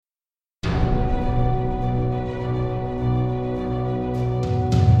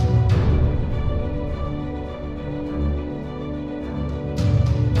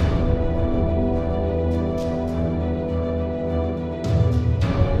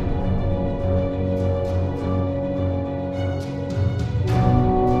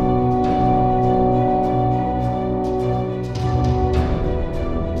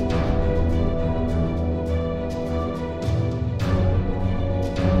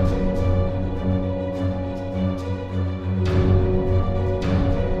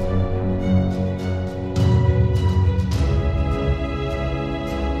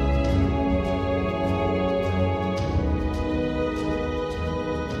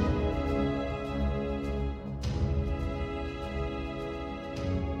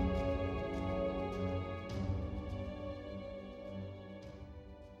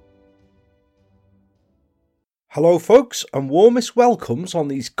Hello folks, and warmest welcomes on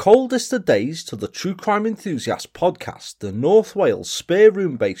these coldest of days to the True Crime Enthusiast podcast, the North Wales spare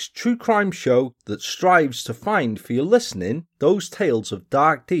room based true crime show that strives to find for your listening those tales of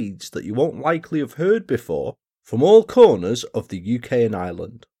dark deeds that you won't likely have heard before from all corners of the UK and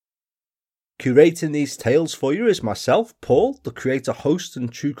Ireland. Curating these tales for you is myself, Paul, the creator, host and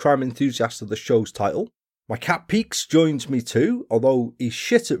true crime enthusiast of the show's title. My cat Peaks joins me too, although he's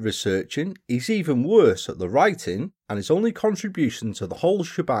shit at researching, he's even worse at the writing, and his only contribution to the whole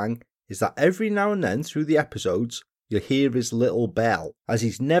shebang is that every now and then through the episodes you'll hear his little bell, as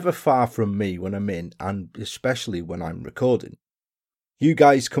he's never far from me when I'm in, and especially when I'm recording. You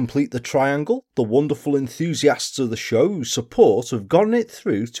guys complete the triangle, the wonderful enthusiasts of the show whose support have gotten it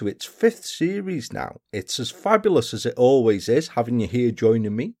through to its 5th series now. It's as fabulous as it always is having you here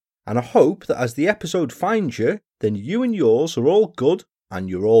joining me. And I hope that as the episode finds you, then you and yours are all good and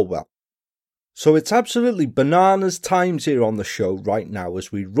you're all well. So it's absolutely bananas times here on the show right now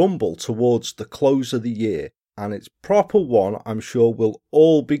as we rumble towards the close of the year. And it's proper one I'm sure we'll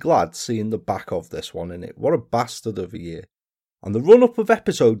all be glad seeing the back of this one in it. What a bastard of a year. And the run-up of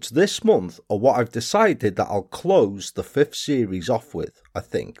episodes this month are what I've decided that I'll close the 5th series off with, I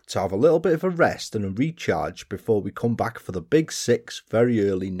think, to have a little bit of a rest and a recharge before we come back for the big 6 very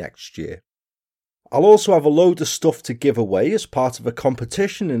early next year. I'll also have a load of stuff to give away as part of a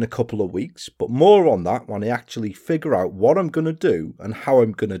competition in a couple of weeks, but more on that when I actually figure out what I'm going to do and how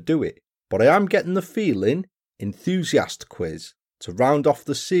I'm going to do it. But I am getting the feeling enthusiast quiz to round off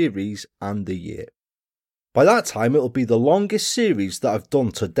the series and the year. By that time, it'll be the longest series that I've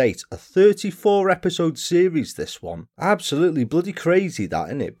done to date, a 34 episode series this one. Absolutely bloody crazy that,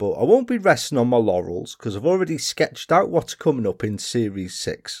 innit? But I won't be resting on my laurels because I've already sketched out what's coming up in series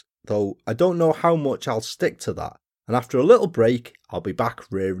 6, though I don't know how much I'll stick to that. And after a little break, I'll be back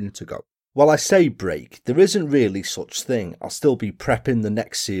raring to go. Well, I say break, there isn't really such thing. I'll still be prepping the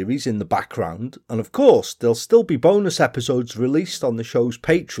next series in the background, and of course, there'll still be bonus episodes released on the show's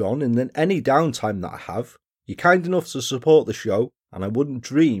Patreon in any downtime that I have. You're kind enough to support the show, and I wouldn't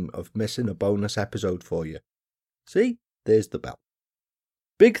dream of missing a bonus episode for you. See? There's the bell.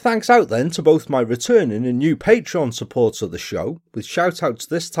 Big thanks out then to both my returning and new Patreon supporters of the show, with shout-outs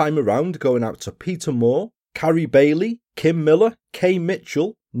this time around going out to Peter Moore, Carrie Bailey, Kim Miller, Kay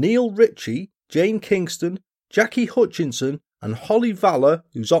Mitchell, Neil Ritchie, Jane Kingston, Jackie Hutchinson, and Holly Valor,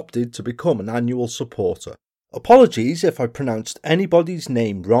 who's opted to become an annual supporter. Apologies if I pronounced anybody's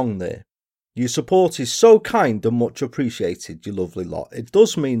name wrong there. Your support is so kind and much appreciated, you lovely lot. It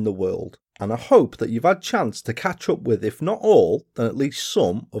does mean the world, and I hope that you've had chance to catch up with, if not all, then at least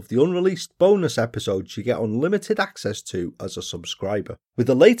some of the unreleased bonus episodes you get unlimited access to as a subscriber. With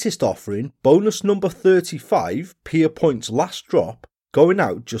the latest offering, bonus number 35, Pierpoint's Last Drop, going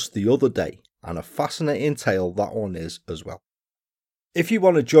out just the other day, and a fascinating tale that one is as well. If you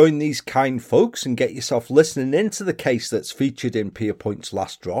want to join these kind folks and get yourself listening into the case that's featured in Pierpoint's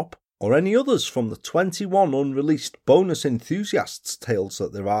Last Drop, or any others from the 21 unreleased bonus enthusiasts tales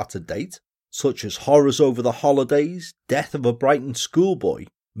that there are to date, such as Horrors Over the Holidays, Death of a Brighton Schoolboy,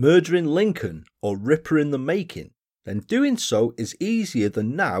 Murder in Lincoln, or Ripper in the Making, then doing so is easier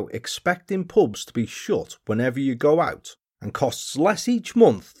than now expecting pubs to be shut whenever you go out, and costs less each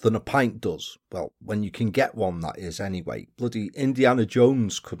month than a pint does. Well, when you can get one, that is, anyway. Bloody Indiana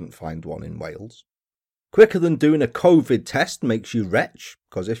Jones couldn't find one in Wales. Quicker than doing a COVID test makes you wretch,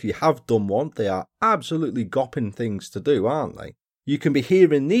 because if you have done one, they are absolutely gopping things to do, aren't they? You can be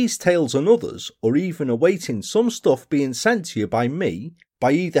hearing these tales and others, or even awaiting some stuff being sent to you by me,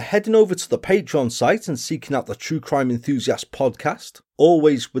 by either heading over to the Patreon site and seeking out the True Crime Enthusiast podcast,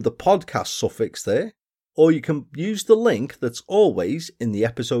 always with the podcast suffix there, or you can use the link that's always in the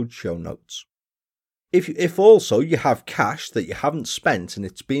episode show notes. If also you have cash that you haven't spent and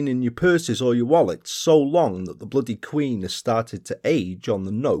it's been in your purses or your wallets so long that the bloody Queen has started to age on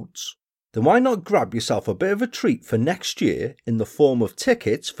the notes, then why not grab yourself a bit of a treat for next year in the form of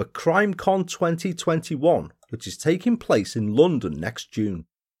tickets for CrimeCon 2021, which is taking place in London next June.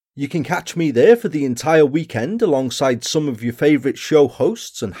 You can catch me there for the entire weekend alongside some of your favourite show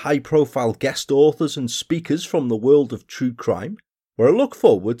hosts and high-profile guest authors and speakers from the world of true crime, where I look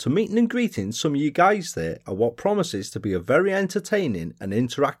forward to meeting and greeting some of you guys there at what promises to be a very entertaining and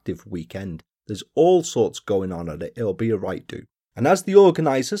interactive weekend. There's all sorts going on at it, it'll be a right do. And as the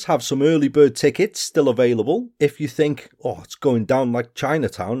organisers have some early bird tickets still available, if you think, oh, it's going down like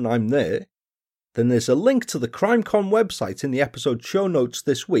Chinatown and I'm there, then there's a link to the CrimeCon website in the episode show notes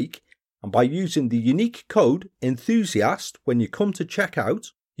this week, and by using the unique code ENTHUSIAST when you come to check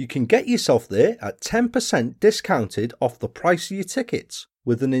out, you can get yourself there at 10% discounted off the price of your tickets,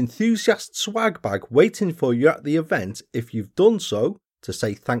 with an enthusiast swag bag waiting for you at the event if you've done so, to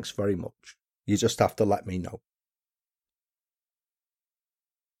say thanks very much. You just have to let me know.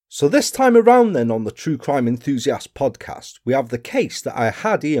 So this time around then on the True Crime Enthusiast podcast, we have the case that I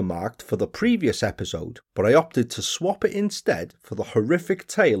had earmarked for the previous episode, but I opted to swap it instead for the horrific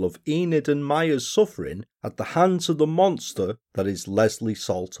tale of Enid and Maya's suffering at the hands of the monster that is Leslie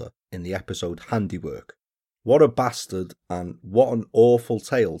Salter in the episode Handiwork. What a bastard and what an awful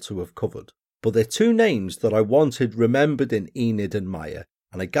tale to have covered. But they're two names that I wanted remembered in Enid and Maya,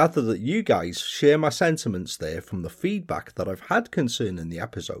 and I gather that you guys share my sentiments there from the feedback that I've had concerning the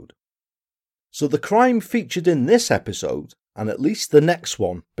episode. So the crime featured in this episode, and at least the next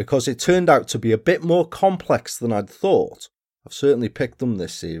one, because it turned out to be a bit more complex than I'd thought. I've certainly picked them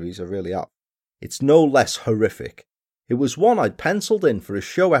this series, I really have. It's no less horrific. It was one I'd penciled in for a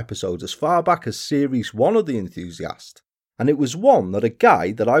show episode as far back as Series 1 of The Enthusiast. And it was one that a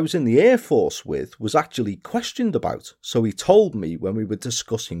guy that I was in the Air Force with was actually questioned about, so he told me when we were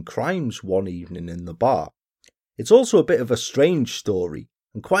discussing crimes one evening in the bar. It's also a bit of a strange story,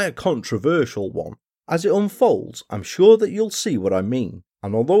 and quite a controversial one. As it unfolds, I'm sure that you'll see what I mean,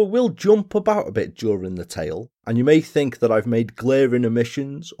 and although it will jump about a bit during the tale, and you may think that I've made glaring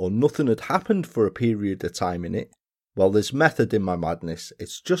omissions or nothing had happened for a period of time in it, well, there's method in my madness.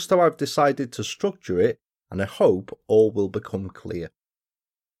 It's just how I've decided to structure it, and I hope all will become clear.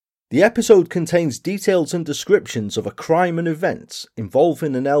 The episode contains details and descriptions of a crime and events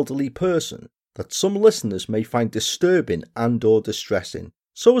involving an elderly person that some listeners may find disturbing and or distressing.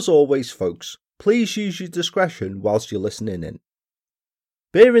 So as always, folks, please use your discretion whilst you're listening in.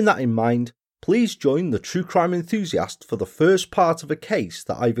 Bearing that in mind, please join the True Crime Enthusiast for the first part of a case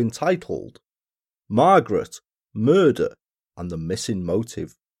that I've entitled Margaret, Murder and the Missing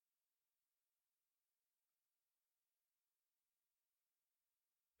Motive.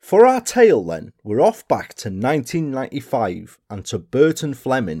 For our tale then, we're off back to 1995 and to Burton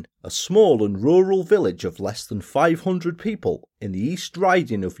Fleming, a small and rural village of less than 500 people in the East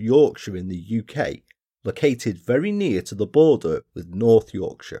Riding of Yorkshire in the UK, located very near to the border with North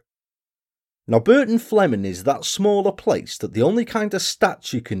Yorkshire. Now Burton Fleming is that small a place that the only kind of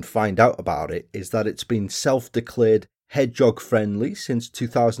stats you can find out about it is that it's been self-declared hedgehog friendly since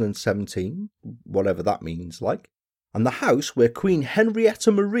 2017, whatever that means like. And the house where Queen Henrietta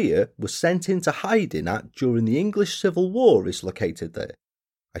Maria was sent into hiding at during the English Civil War is located there.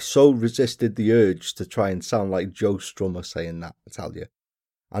 I so resisted the urge to try and sound like Joe Strummer saying that, I tell you.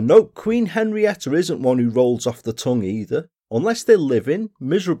 And note, Queen Henrietta isn't one who rolls off the tongue either. Unless they're living,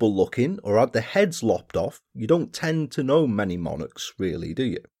 miserable looking, or had their heads lopped off, you don't tend to know many monarchs, really, do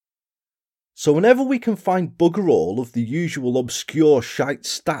you? So whenever we can find bugger all of the usual obscure shite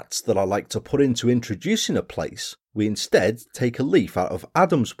stats that I like to put into introducing a place, we instead take a leaf out of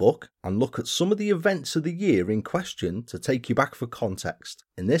Adam's book and look at some of the events of the year in question to take you back for context,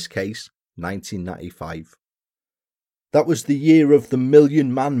 in this case, 1995. That was the year of the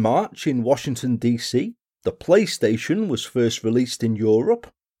Million Man March in Washington DC, the PlayStation was first released in Europe,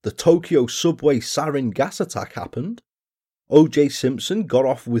 the Tokyo subway sarin gas attack happened, O.J. Simpson got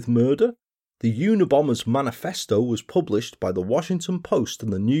off with murder, the Unabomber's manifesto was published by the Washington Post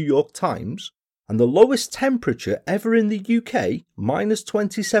and the New York Times, and the lowest temperature ever in the UK, minus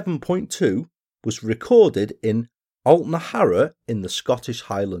 27.2, was recorded in Altnahara in the Scottish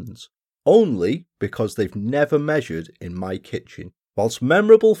Highlands, only because they've never measured in my kitchen. Whilst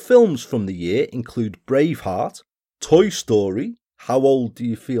memorable films from the year include Braveheart, Toy Story, How Old Do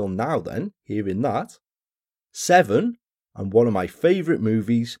You Feel Now Then, hearing that, Seven, and one of my favourite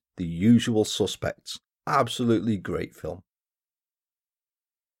movies, The Usual Suspects. Absolutely great film.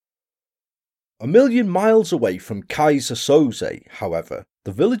 A million miles away from Kaiser Soze, however,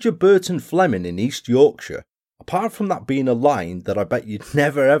 the village of Burton Fleming in East Yorkshire, apart from that being a line that I bet you'd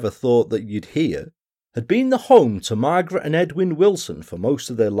never ever thought that you'd hear, had been the home to Margaret and Edwin Wilson for most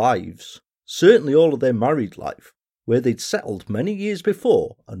of their lives, certainly all of their married life, where they'd settled many years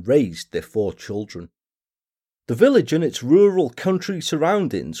before and raised their 4 children. The village and its rural country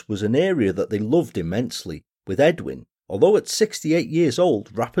surroundings was an area that they loved immensely, with Edwin, although at 68 years old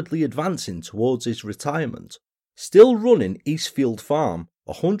rapidly advancing towards his retirement, still running Eastfield Farm,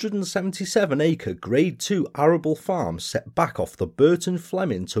 a 177-acre Grade 2 arable farm set back off the Burton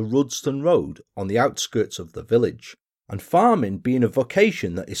Fleming to Rudston Road on the outskirts of the village, and farming being a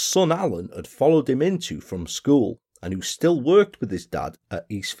vocation that his son Alan had followed him into from school and who still worked with his dad at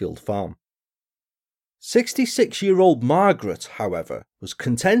Eastfield Farm. 66-year-old Margaret, however, was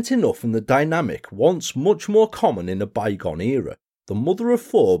content enough in the dynamic once much more common in a bygone era, the mother of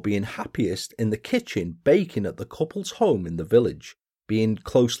 4 being happiest in the kitchen baking at the couple's home in the village, being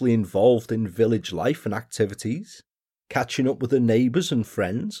closely involved in village life and activities, catching up with her neighbours and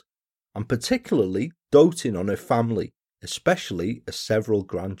friends, and particularly doting on her family, especially her several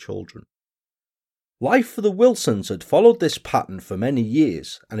grandchildren. Life for the Wilsons had followed this pattern for many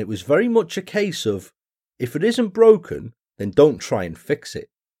years, and it was very much a case of, if it isn't broken, then don't try and fix it.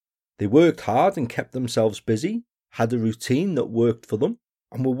 They worked hard and kept themselves busy, had a routine that worked for them,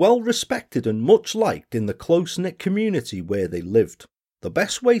 and were well respected and much liked in the close-knit community where they lived. The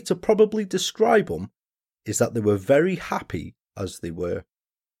best way to probably describe them is that they were very happy as they were.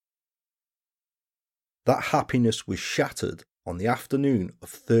 That happiness was shattered on the afternoon of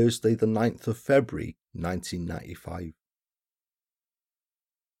Thursday the 9th of February 1995.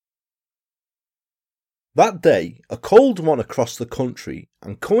 That day, a cold one across the country,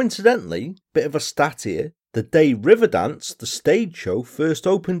 and coincidentally, bit of a stat here, the day Riverdance, the stage show, first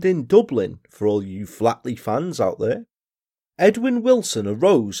opened in Dublin, for all you Flatley fans out there. Edwin Wilson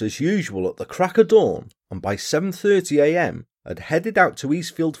arose as usual at the crack of dawn, and by 7:30 a.m. had headed out to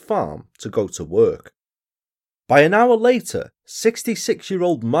Eastfield Farm to go to work. By an hour later,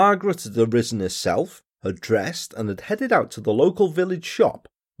 66-year-old Margaret had arisen herself, had dressed, and had headed out to the local village shop,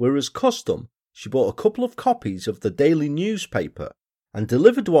 where as custom, she bought a couple of copies of the daily newspaper and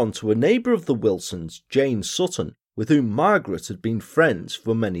delivered one to a neighbour of the Wilsons, Jane Sutton, with whom Margaret had been friends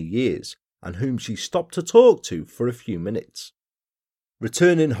for many years, and whom she stopped to talk to for a few minutes.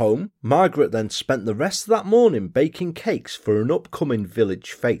 Returning home, Margaret then spent the rest of that morning baking cakes for an upcoming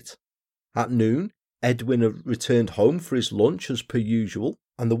village fete. At noon, Edwin had returned home for his lunch as per usual,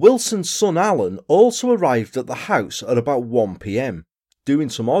 and the Wilsons' son Alan also arrived at the house at about 1 p.m, doing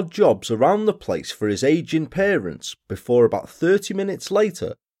some odd jobs around the place for his ageing parents before about 30 minutes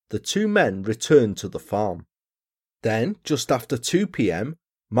later the two men returned to the farm. Then, just after 2 p.m,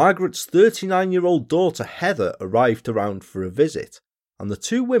 Margaret's 39-year-old daughter Heather arrived around for a visit, and the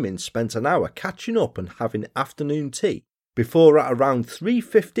two women spent an hour catching up and having afternoon tea before at around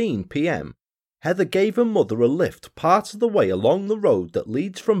 3:15 p.m, Heather gave her mother a lift part of the way along the road that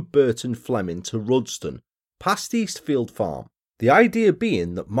leads from Burton Fleming to Rudston, past Eastfield Farm. The idea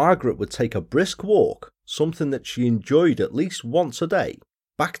being that Margaret would take a brisk walk, something that she enjoyed at least once a day,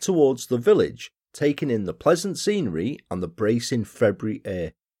 back towards the village, taking in the pleasant scenery and the bracing February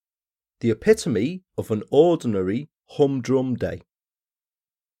air. The epitome of an ordinary humdrum day.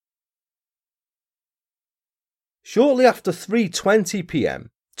 Shortly after 3:20 p.m,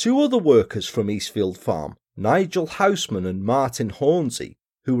 two other workers from Eastfield Farm, Nigel Houseman and Martin Hornsey,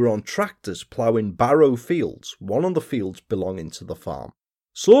 who were on tractors ploughing barrow fields, one of the fields belonging to the farm,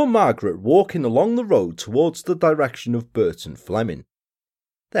 saw Margaret walking along the road towards the direction of Burton Fleming.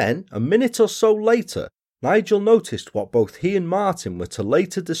 Then, a minute or so later, Nigel noticed what both he and Martin were to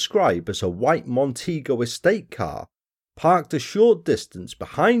later describe as a white Montego estate car, parked a short distance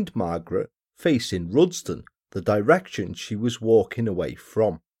behind Margaret, facing Rudston, the direction she was walking away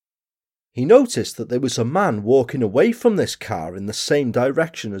from. He noticed that there was a man walking away from this car in the same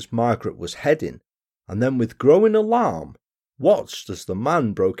direction as Margaret was heading, and then with growing alarm, watched as the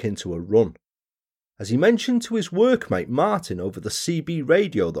man broke into a run. As he mentioned to his workmate Martin over the CB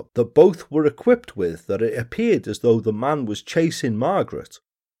radio that both were equipped with that it appeared as though the man was chasing Margaret,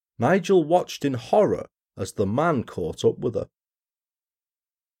 Nigel watched in horror as the man caught up with her.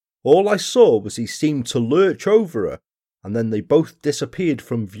 All I saw was he seemed to lurch over her, and then they both disappeared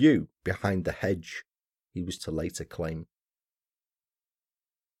from view behind the hedge, he was to later claim.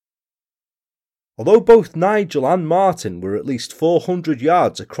 Although both Nigel and Martin were at least 400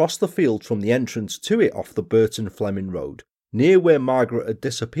 yards across the field from the entrance to it off the Burton Fleming Road, near where Margaret had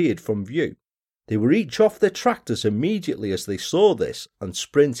disappeared from view, they were each off their tractors immediately as they saw this and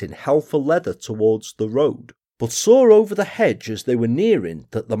sprinting hell for leather towards the road, but saw over the hedge as they were nearing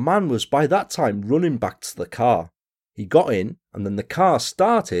that the man was by that time running back to the car. He got in, and then the car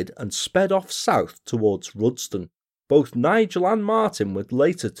started and sped off south towards Rudston. Both Nigel and Martin were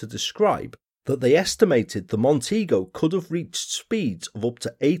later to describe that they estimated the Montego could have reached speeds of up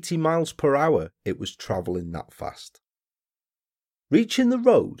to 80 miles per hour it was travelling that fast. Reaching the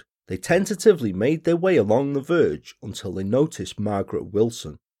road, they tentatively made their way along the verge until they noticed Margaret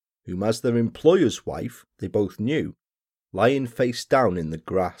Wilson, whom as their employer's wife they both knew, lying face down in the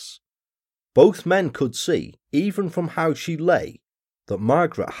grass. Both men could see, even from how she lay, that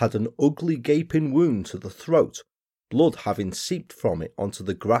Margaret had an ugly gaping wound to the throat, blood having seeped from it onto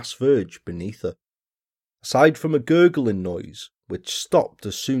the grass verge beneath her. Aside from a gurgling noise, which stopped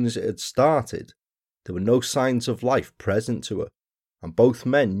as soon as it had started, there were no signs of life present to her, and both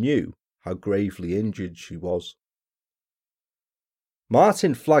men knew how gravely injured she was.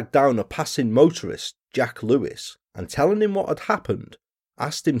 Martin flagged down a passing motorist, Jack Lewis, and telling him what had happened,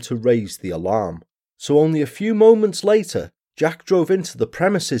 asked him to raise the alarm. So only a few moments later, Jack drove into the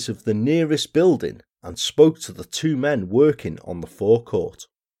premises of the nearest building and spoke to the two men working on the forecourt.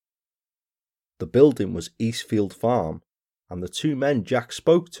 The building was Eastfield Farm, and the two men Jack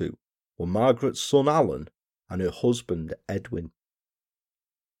spoke to were Margaret's son Alan and her husband Edwin.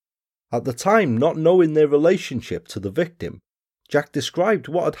 At the time, not knowing their relationship to the victim, Jack described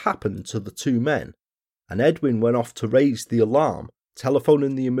what had happened to the two men, and Edwin went off to raise the alarm,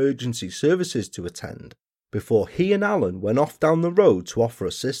 telephoning the emergency services to attend, before he and Alan went off down the road to offer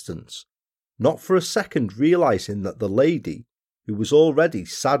assistance, not for a second realising that the lady, who was already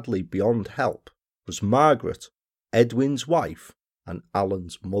sadly beyond help, was Margaret, Edwin's wife and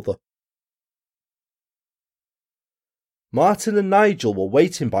Alan's mother. Martin and Nigel were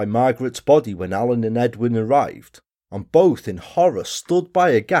waiting by Margaret's body when Alan and Edwin arrived, and both in horror stood by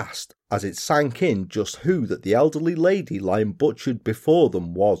aghast as it sank in just who that the elderly lady lying butchered before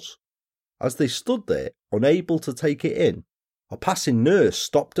them was. As they stood there, unable to take it in, a passing nurse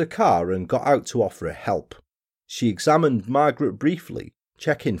stopped her car and got out to offer her help. She examined Margaret briefly,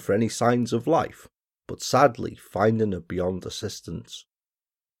 checking for any signs of life, but sadly finding her beyond assistance.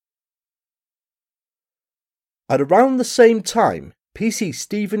 At around the same time, PC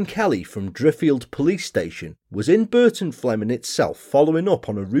Stephen Kelly from Driffield Police Station was in Burton Fleming itself following up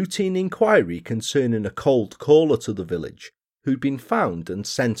on a routine inquiry concerning a cold caller to the village who'd been found and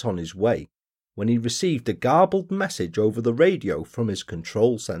sent on his way, when he received a garbled message over the radio from his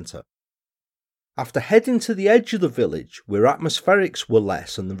control centre. After heading to the edge of the village, where atmospherics were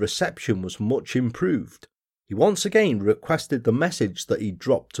less and the reception was much improved, he once again requested the message that he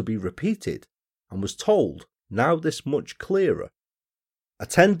dropped to be repeated, and was told, now this much clearer,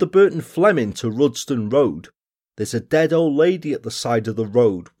 "Attend the Burton Fleming to Rudston Road. There's a dead old lady at the side of the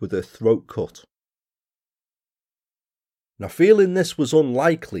road with her throat cut." Now, feeling this was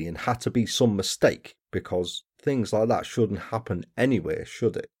unlikely and had to be some mistake, because things like that shouldn't happen anywhere,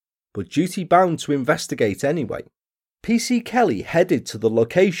 should it? But duty bound to investigate anyway, PC Kelly headed to the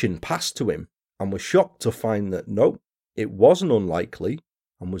location passed to him and was shocked to find that no, it wasn't unlikely,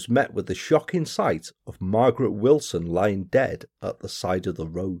 and was met with the shocking sight of Margaret Wilson lying dead at the side of the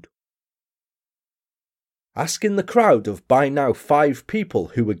road. Asking the crowd of by now 5 people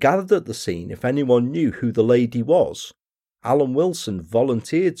who were gathered at the scene if anyone knew who the lady was, Alan Wilson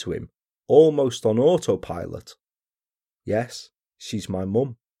volunteered to him, almost on autopilot. "Yes, she's my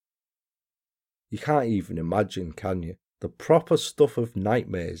mum." You can't even imagine, can you? The proper stuff of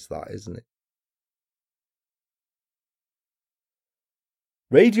nightmares, that, isn't it?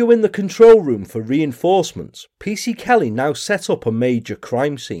 Radio in the control room for reinforcements, PC Kelly now set up a major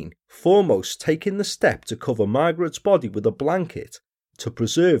crime scene, foremost taking the step to cover Margaret's body with a blanket to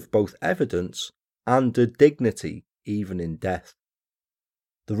preserve both evidence and her dignity even in death.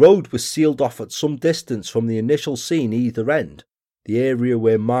 The road was sealed off at some distance from the initial scene either end. The area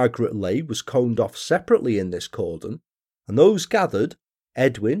where Margaret lay was coned off separately in this cordon, and those gathered,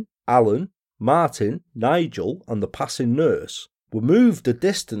 Edwin, Alan, Martin, Nigel and the passing nurse, were moved a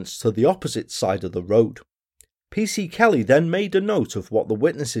distance to the opposite side of the road. PC Kelly then made a note of what the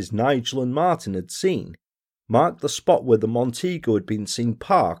witnesses Nigel and Martin had seen, marked the spot where the Montego had been seen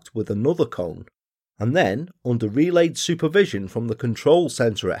parked with another cone, and then, under relayed supervision from the control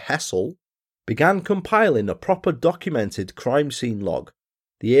centre at Hessel, began compiling a proper documented crime scene log,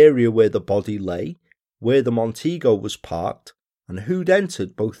 the area where the body lay, where the Montego was parked, and who'd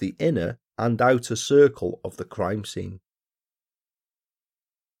entered both the inner and outer circle of the crime scene.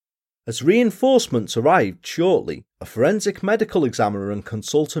 As reinforcements arrived shortly, a forensic medical examiner and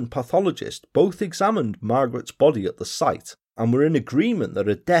consultant pathologist both examined Margaret's body at the site and were in agreement that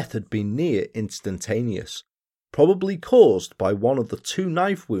her death had been near instantaneous, probably caused by one of the 2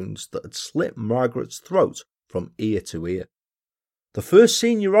 knife wounds that had slit Margaret's throat from ear to ear. The first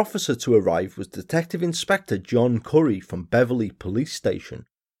senior officer to arrive was Detective Inspector John Curry from Beverley Police Station,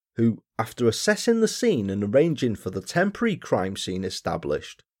 who, after assessing the scene and arranging for the temporary crime scene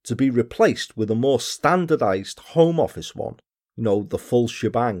established to be replaced with a more standardised Home Office one, the full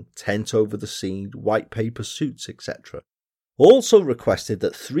shebang, tent over the scene, white paper suits, etc., also requested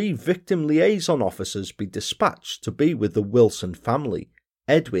that 3 victim liaison officers be dispatched to be with the Wilson family,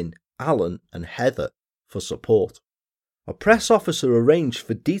 Edwin, Alan and Heather, for support. A press officer arranged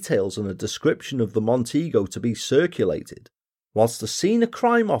for details and a description of the Montego to be circulated, whilst the senior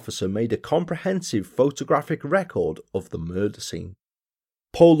crime officer made a comprehensive photographic record of the murder scene.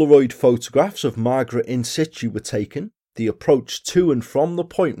 Polaroid photographs of Margaret in situ were taken, the approach to and from the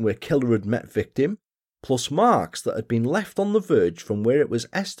point where killer had met victim, plus marks that had been left on the verge from where it was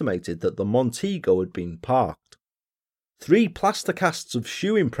estimated that the Montego had been parked. 3 plaster casts of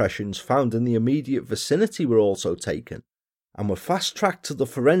shoe impressions found in the immediate vicinity were also taken, and were fast-tracked to the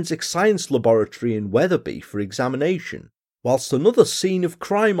Forensic Science Laboratory in Wetherby for examination, whilst another scene of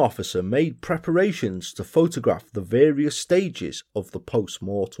crime officer made preparations to photograph the various stages of the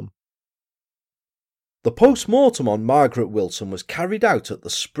post-mortem. The post-mortem on Margaret Wilson was carried out at the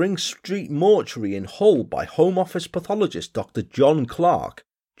Spring Street Mortuary in Hull by Home Office pathologist Dr. John Clark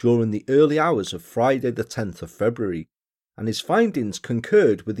during the early hours of Friday the 10th of February, and his findings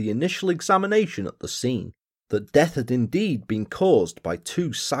concurred with the initial examination at the scene, that death had indeed been caused by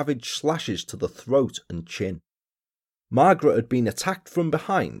 2 savage slashes to the throat and chin. Margaret had been attacked from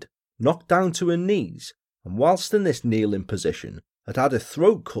behind, knocked down to her knees, and whilst in this kneeling position, had had her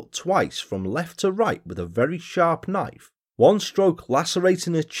throat cut twice from left to right with a very sharp knife, one stroke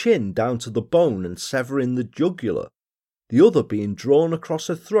lacerating her chin down to the bone and severing the jugular, the other being drawn across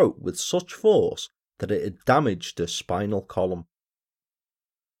her throat with such force that it had damaged her spinal column.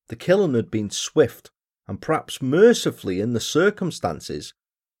 The killing had been swift, and perhaps mercifully in the circumstances,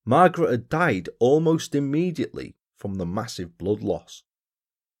 Margaret had died almost immediately from the massive blood loss.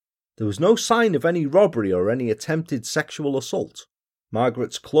 There was no sign of any robbery or any attempted sexual assault.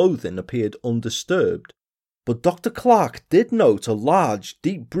 Margaret's clothing appeared undisturbed, but Dr. Clark did note a large,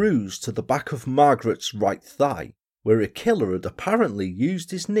 deep bruise to the back of Margaret's right thigh, where a killer had apparently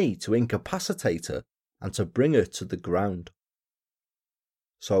used his knee to incapacitate her and to bring her to the ground.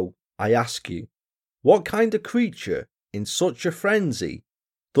 So, I ask you, what kind of creature, in such a frenzy,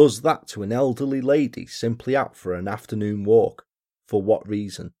 does that to an elderly lady simply out for an afternoon walk? For what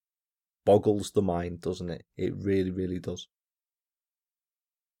reason? Boggles the mind, doesn't it? It really, really does.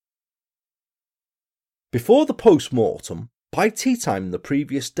 Before the post-mortem, by tea time the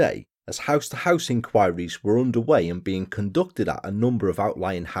previous day, as house-to-house inquiries were underway and being conducted at a number of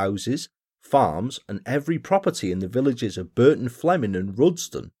outlying houses, farms and every property in the villages of Burton Fleming and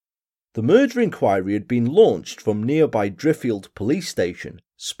Rudston, the murder inquiry had been launched from nearby Driffield Police Station,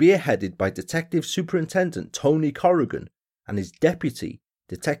 spearheaded by Detective Superintendent Tony Corrigan and his deputy,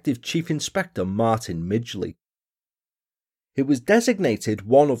 Detective Chief Inspector Martin Midgley. It was designated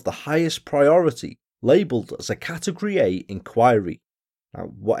one of the highest priority, labelled as a Category A inquiry. Now,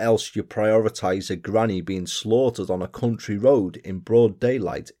 what else you prioritise a granny being slaughtered on a country road in broad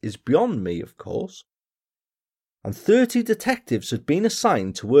daylight is beyond me, of course. And 30 detectives had been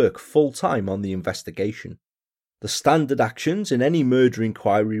assigned to work full-time on the investigation. The standard actions in any murder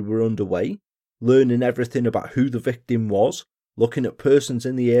inquiry were underway, learning everything about who the victim was, looking at persons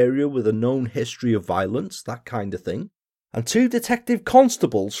in the area with a known history of violence, that kind of thing. And 2 detective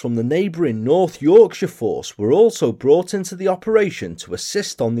constables from the neighbouring North Yorkshire force were also brought into the operation to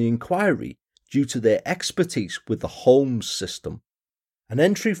assist on the inquiry due to their expertise with the Holmes system. An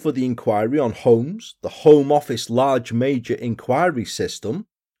entry for the inquiry on Holmes, the Home Office Large Major Inquiry System,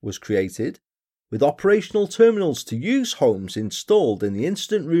 was created, with operational terminals to use Holmes installed in the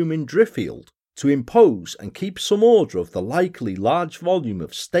incident room in Driffield to impose and keep some order of the likely large volume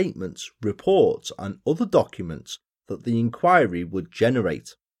of statements, reports and other documents that the inquiry would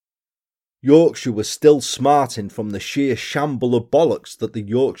generate. Yorkshire was still smarting from the sheer shamble of bollocks that the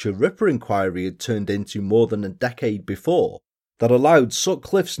Yorkshire Ripper inquiry had turned into more than a decade before, that allowed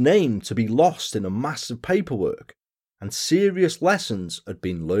Sutcliffe's name to be lost in a mass of paperwork, and serious lessons had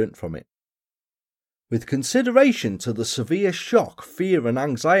been learnt from it. With consideration to the severe shock, fear and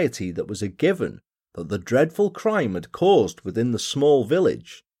anxiety that was a given that the dreadful crime had caused within the small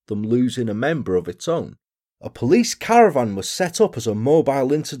village, them losing a member of its own, a police caravan was set up as a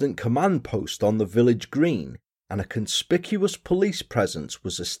mobile incident command post on the village green, and a conspicuous police presence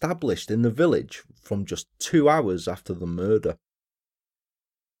was established in the village from just 2 hours after the murder.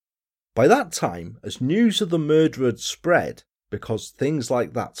 By that time, as news of the murder had spread, because things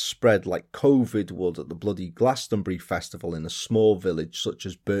like that spread like COVID would at the bloody Glastonbury Festival in a small village such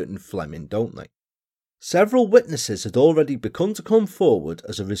as Burton Fleming, don't they? Several witnesses had already begun to come forward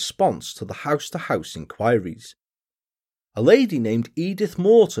as a response to the house-to-house inquiries. A lady named Edith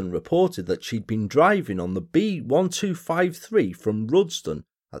Morton reported that she'd been driving on the B1253 from Rudston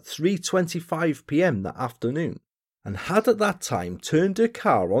at 3:25 p.m. that afternoon, and had at that time turned her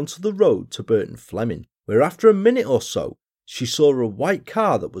car onto the road to Burton Fleming, where after a minute or so she saw a white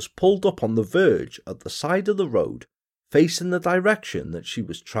car that was pulled up on the verge at the side of the road, facing the direction that she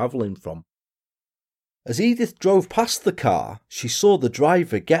was travelling from. As Edith drove past the car, she saw the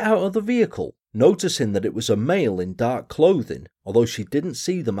driver get out of the vehicle, noticing that it was a male in dark clothing, although she didn't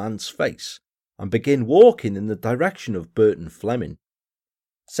see the man's face, and begin walking in the direction of Burton Fleming.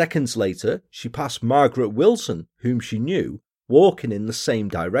 Seconds later, she passed Margaret Wilson, whom she knew, walking in the same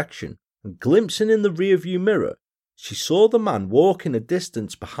direction, and glimpsing in the rearview mirror, she saw the man walking a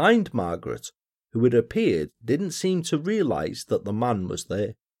distance behind Margaret, who it appeared didn't seem to realise that the man was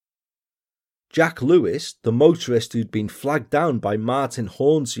there. Jack Lewis, the motorist who'd been flagged down by Martin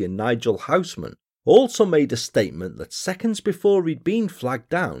Hornsey and Nigel Houseman, also made a statement that seconds before he'd been flagged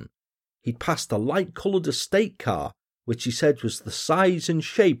down, he'd passed a light-coloured estate car which he said was the size and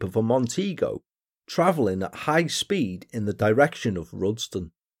shape of a Montego, travelling at high speed in the direction of Rudston.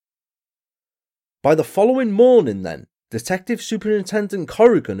 By the following morning then, Detective Superintendent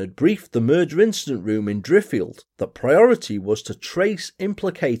Corrigan had briefed the murder incident room in Driffield that priority was to trace,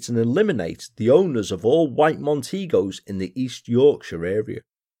 implicate and eliminate the owners of all white Montegos in the East Yorkshire area.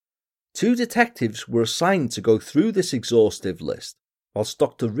 2 detectives were assigned to go through this exhaustive list, whilst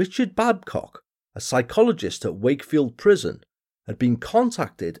Dr. Richard Babcock, a psychologist at Wakefield Prison, had been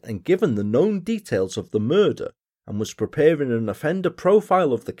contacted and given the known details of the murder and was preparing an offender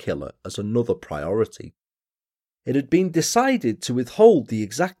profile of the killer as another priority. It had been decided to withhold the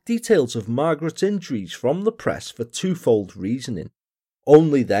exact details of Margaret's injuries from the press for twofold reasoning.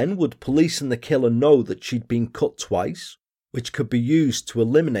 Only then would police and the killer know that she'd been cut twice, which could be used to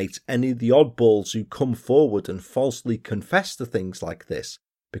eliminate any of the oddballs who come forward and falsely confess to things like this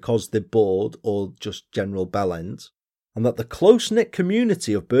because they're bored or just general bellends, and that the close-knit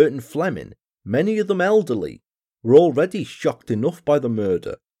community of Burton Fleming, many of them elderly, were already shocked enough by the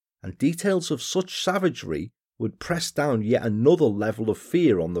murder, and details of such savagery would press down yet another level of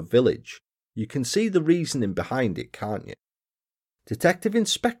fear on the village. You can see the reasoning behind it, can't you? Detective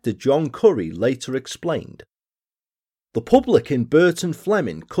Inspector John Curry later explained, "The public in Burton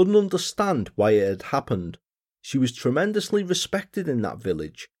Fleming couldn't understand why it had happened. She was tremendously respected in that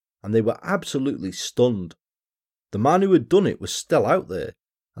village, and they were absolutely stunned. The man who had done it was still out there,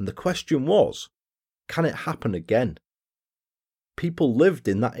 and the question was, can it happen again?" People lived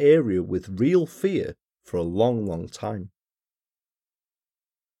in that area with real fear for a long time.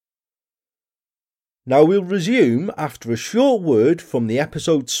 Now we'll resume after a short word from the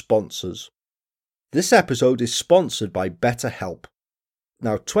episode's sponsors. This episode is sponsored by BetterHelp.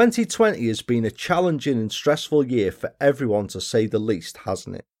 Now 2020 has been a challenging and stressful year for everyone to say the least,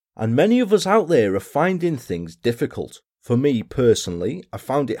 hasn't it? And many of us out there are finding things difficult. For me personally, I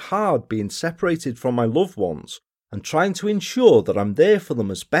found it hard being separated from my loved ones and trying to ensure that I'm there for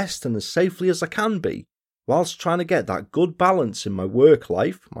them as best and as safely as I can be, whilst trying to get that good balance in my work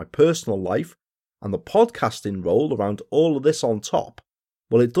life, my personal life, and the podcasting role around all of this on top.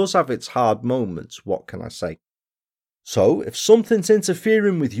 Well, it does have its hard moments, what can I say? So, if something's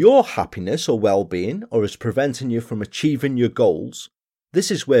interfering with your happiness or well-being, or is preventing you from achieving your goals,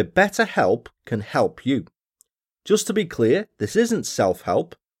 this is where BetterHelp can help you. Just to be clear, this isn't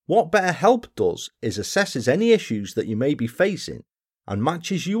self-help. What BetterHelp does is assesses any issues that you may be facing and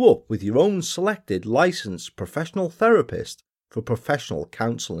matches you up with your own selected licensed professional therapist for professional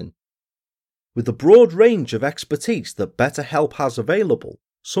counselling. With the broad range of expertise that BetterHelp has available,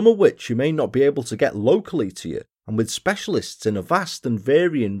 some of which you may not be able to get locally to you, and with specialists in a vast and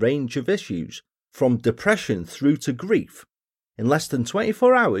varying range of issues, from depression through to grief, in less than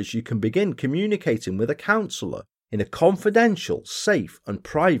 24 hours you can begin communicating with a counsellor in a confidential, safe and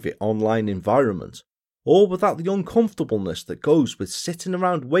private online environment, all without the uncomfortableness that goes with sitting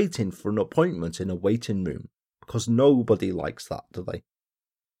around waiting for an appointment in a waiting room, because nobody likes that, do they?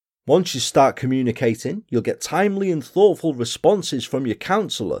 Once you start communicating, you'll get timely and thoughtful responses from your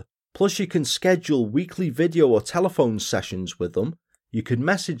counsellor, plus you can schedule weekly video or telephone sessions with them. You can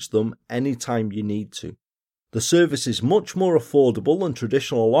message them anytime you need to. The service is much more affordable than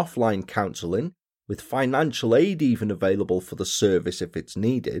traditional offline counselling, with financial aid even available for the service if it's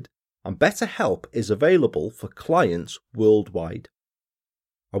needed, and BetterHelp is available for clients worldwide.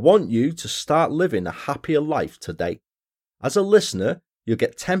 I want you to start living a happier life today. As a listener, you'll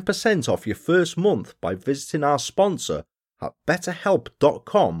get 10% off your first month by visiting our sponsor at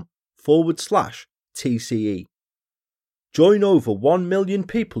betterhelp.com/TCE. Join over 1 million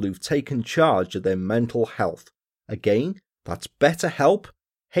people who've taken charge of their mental health. Again, that's betterhelp,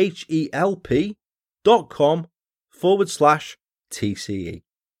 HELP.com/TCE.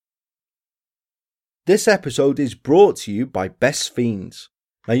 This episode is brought to you by Best Fiends.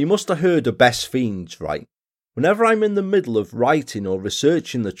 Now you must have heard of Best Fiends, right? Whenever I'm in the middle of writing or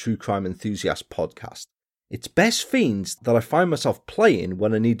researching the True Crime Enthusiast podcast, it's Best Fiends that I find myself playing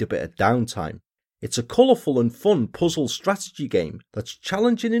when I need a bit of downtime. It's a colourful and fun puzzle strategy game that's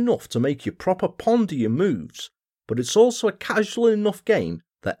challenging enough to make you proper ponder your moves, but it's also a casual enough game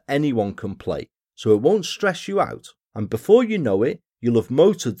that anyone can play, so it won't stress you out, and before you know it, you'll have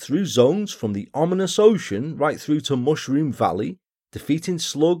motored through zones from the ominous ocean right through to Mushroom Valley, defeating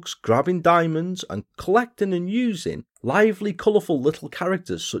slugs, grabbing diamonds, and collecting and using lively, colourful little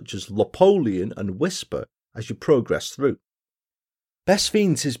characters such as Napoleon and Whisper as you progress through. Best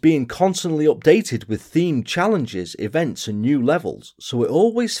Fiends is being constantly updated with themed challenges, events and new levels, so it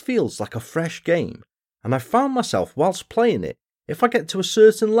always feels like a fresh game, and I found myself whilst playing it, if I get to a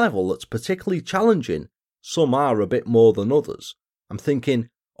certain level that's particularly challenging, some are a bit more than others, I'm thinking,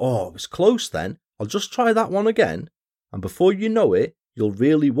 oh, it was close then, I'll just try that one again, and before you know it, you'll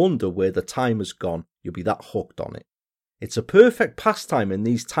really wonder where the time has gone, you'll be that hooked on it. It's a perfect pastime in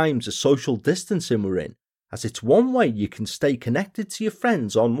these times of social distancing we're in, as it's one way you can stay connected to your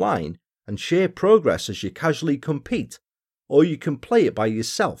friends online and share progress as you casually compete, or you can play it by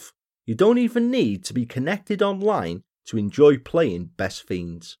yourself. You don't even need to be connected online to enjoy playing Best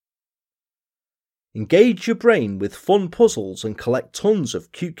Fiends. Engage your brain with fun puzzles and collect tons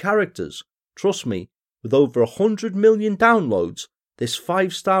of cute characters. Trust me, with over 100 million downloads, this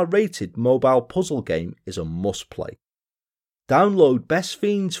 5-star rated mobile puzzle game is a must play. Download Best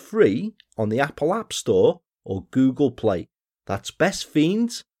Fiends free on the Apple App Store or Google Play. That's Best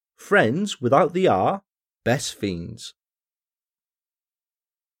Fiends, friends without the R, Best Fiends.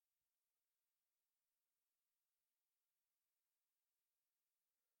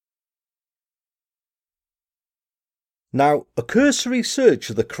 Now, a cursory search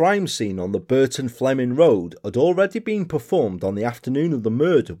of the crime scene on the Burton Fleming Road had already been performed on the afternoon of the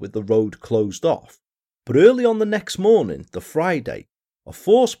murder with the road closed off. But early on the next morning, the Friday, a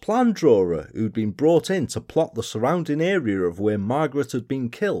forced plan drawer who'd been brought in to plot the surrounding area of where Margaret had been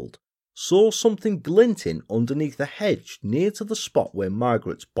killed saw something glinting underneath a hedge near to the spot where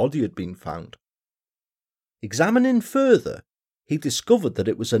Margaret's body had been found. Examining further, he discovered that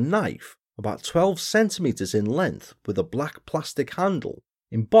it was a knife about 12 centimetres in length with a black plastic handle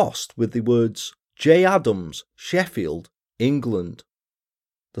embossed with the words J. Adams, Sheffield, England.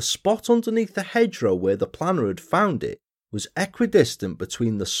 The spot underneath the hedgerow where the planner had found it was equidistant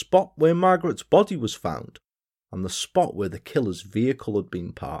between the spot where Margaret's body was found and the spot where the killer's vehicle had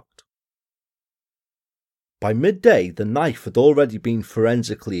been parked. By midday, the knife had already been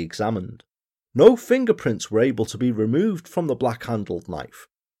forensically examined. No fingerprints were able to be removed from the black-handled knife,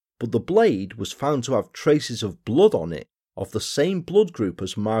 but the blade was found to have traces of blood on it of the same blood group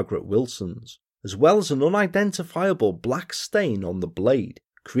as Margaret Wilson's, as well as an unidentifiable black stain on the blade,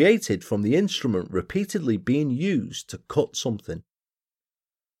 created from the instrument repeatedly being used to cut something.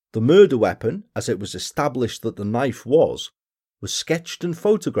 The murder weapon, as it was established that the knife was sketched and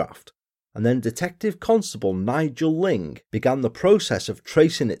photographed, and then Detective Constable Nigel Ling began the process of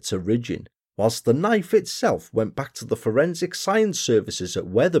tracing its origin, whilst the knife itself went back to the Forensic Science Services at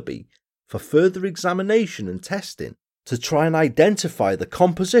Wetherby for further examination and testing to try and identify the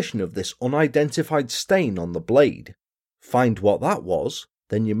composition of this unidentified stain on the blade. Find what that was,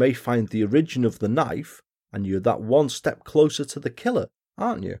 then you may find the origin of the knife, and you're that one step closer to the killer,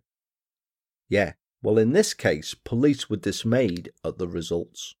 aren't you? Yeah, well in this case, police were dismayed at the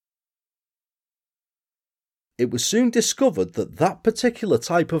results. It was soon discovered that that particular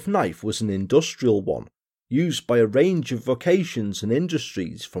type of knife was an industrial one, used by a range of vocations and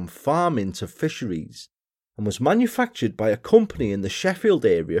industries from farming to fisheries, and was manufactured by a company in the Sheffield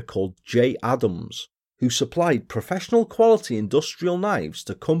area called J. Adams, who supplied professional quality industrial knives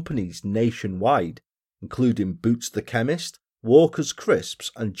to companies nationwide, including Boots the Chemist, Walker's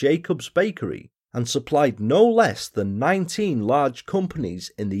Crisps and Jacob's Bakery, and supplied no less than 19 large companies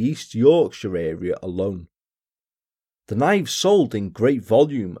in the East Yorkshire area alone. The knives sold in great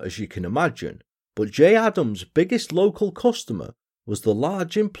volume, as you can imagine, but J. Adams' biggest local customer was the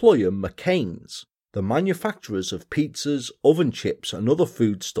large employer McCain's, the manufacturers of pizzas, oven chips and other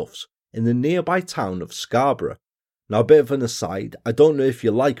foodstuffs in the nearby town of Scarborough. Now, a bit of an aside, I don't know if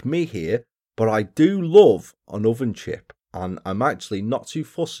you're like me here, but I do love an oven chip, and I'm actually not too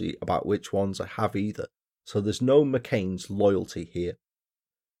fussy about which ones I have either, so there's no McCain's loyalty here.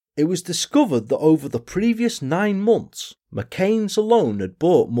 It was discovered that over the previous 9 months, McCain's alone had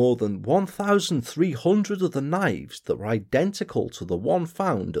bought more than 1,300 of the knives that were identical to the one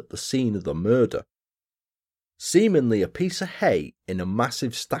found at the scene of the murder. Seemingly a piece of hay in a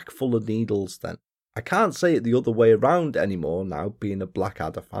massive stack full of needles then. I can't say it the other way around anymore now, being a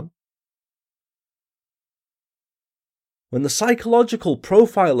Blackadder fan. When the psychological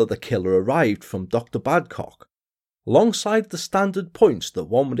profile of the killer arrived from Dr. Badcock, alongside the standard points that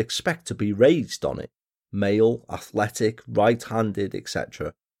one would expect to be raised on it, male, athletic, right-handed,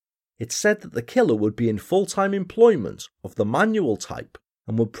 etc., it said that the killer would be in full-time employment of the manual type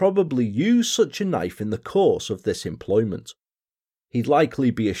and would probably use such a knife in the course of this employment. He'd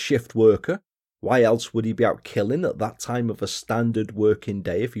likely be a shift worker, Why else would he be out killing at that time of a standard working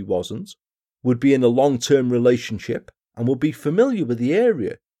day if he wasn't? Would be in a long-term relationship and would be familiar with the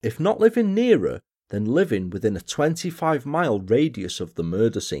area, if not living nearer, then living within a 25-mile radius of the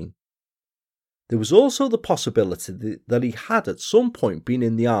murder scene. There was also the possibility that he had at some point been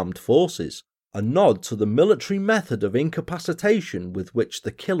in the armed forces, a nod to the military method of incapacitation with which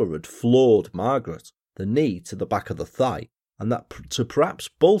the killer had floored Margaret, the knee to the back of the thigh, and that to perhaps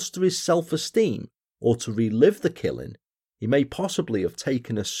bolster his self-esteem or to relive the killing, he may possibly have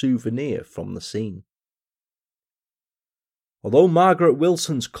taken a souvenir from the scene. Although Margaret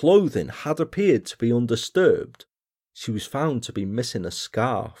Wilson's clothing had appeared to be undisturbed, she was found to be missing a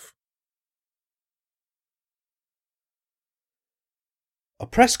scarf. A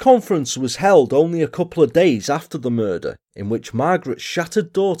press conference was held only a couple of days after the murder, in which Margaret's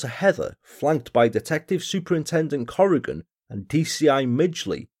shattered daughter Heather, flanked by Detective Superintendent Corrigan and DCI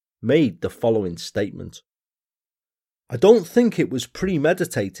Midgley, made the following statement. I don't think it was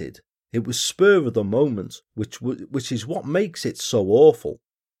premeditated. It was spur of the moment, which is what makes it so awful.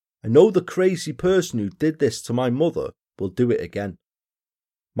 I know the crazy person who did this to my mother will do it again.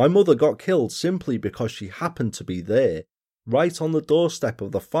 My mother got killed simply because she happened to be there, right on the doorstep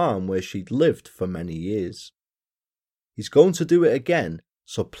of the farm where she'd lived for many years. He's going to do it again,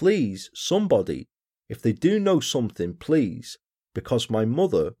 so please, somebody, if they do know something, please, because my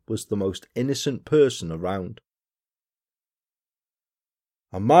mother was the most innocent person around.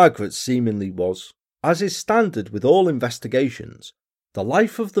 And Margaret seemingly was. As is standard with all investigations, the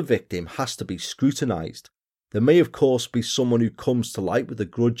life of the victim has to be scrutinised. There may of course be someone who comes to light with a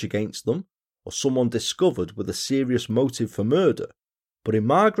grudge against them, or someone discovered with a serious motive for murder, but in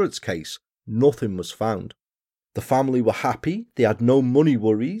Margaret's case, nothing was found. The family were happy, they had no money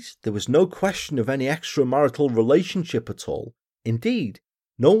worries, there was no question of any extramarital relationship at all. Indeed,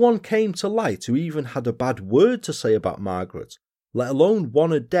 no one came to light who even had a bad word to say about Margaret, let alone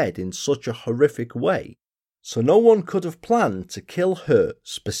want her dead in such a horrific way, so no one could have planned to kill her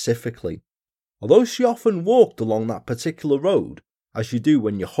specifically. Although she often walked along that particular road, as you do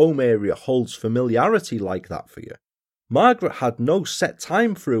when your home area holds familiarity like that for you, Margaret had no set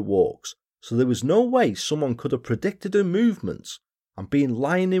time for her walks, so there was no way someone could have predicted her movements and been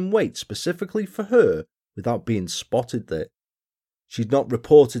lying in wait specifically for her without being spotted there. She'd not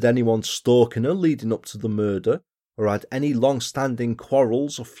reported anyone stalking her leading up to the murder, or had any long-standing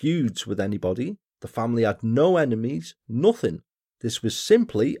quarrels or feuds with anybody. The family had no enemies, nothing. This was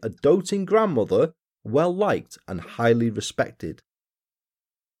simply a doting grandmother, well-liked and highly respected.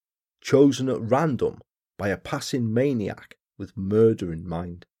 Chosen at random by a passing maniac with murder in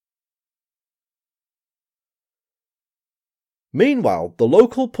mind. Meanwhile, the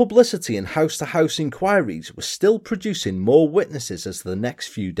local publicity and house-to-house inquiries were still producing more witnesses as the next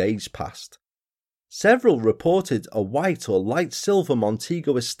few days passed. Several reported a white or light silver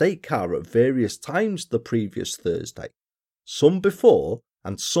Montego estate car at various times the previous Thursday, some before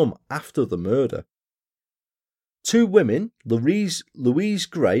and some after the murder. Two women, Louise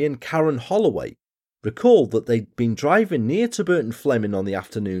Gray and Karen Holloway, recalled that they'd been driving near to Burton Fleming on the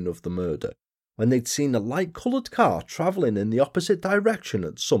afternoon of the murder, when they'd seen a light-coloured car travelling in the opposite direction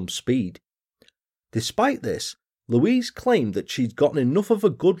at some speed. Despite this, Louise claimed that she'd gotten enough of a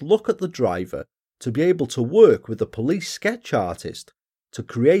good look at the driver to be able to work with a police sketch artist to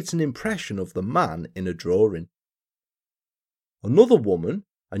create an impression of the man in a drawing. Another woman,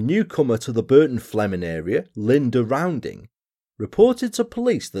 a newcomer to the Burton Fleming area, Linda Rounding, reported to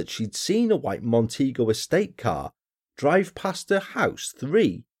police that she'd seen a white Montego estate car drive past her house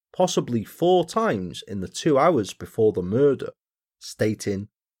 3, possibly 4 times in the 2 hours before the murder, stating,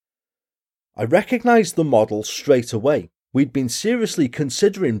 I recognised the model straight away. We'd been seriously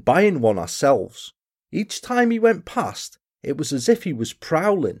considering buying one ourselves. Each time he went past, it was as if he was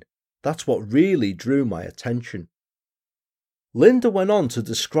prowling. That's what really drew my attention. Linda went on to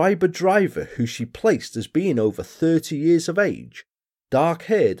describe a driver who she placed as being over 30 years of age,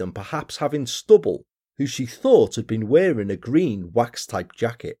 dark-haired and perhaps having stubble, who she thought had been wearing a green wax-type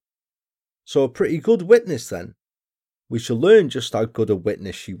jacket. So a pretty good witness then. We shall learn just how good a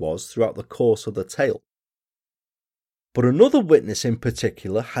witness she was throughout the course of the tale. But another witness in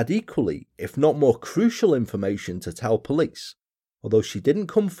particular had equally, if not more crucial information to tell police, although she didn't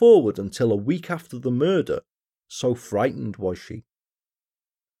come forward until a week after the murder, so frightened was she.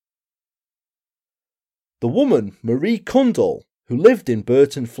 The woman, Marie Kundal, who lived in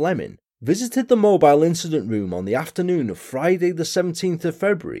Burton Fleming, visited the mobile incident room on the afternoon of Friday the 17th of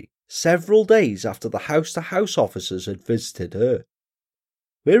February, several days after the house-to-house officers had visited her.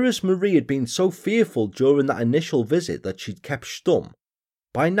 Whereas Marie had been so fearful during that initial visit that she'd kept stum,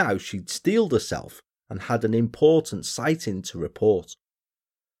 by now she'd steeled herself and had an important sighting to report.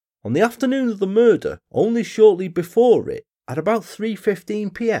 On the afternoon of the murder, only shortly before it, at about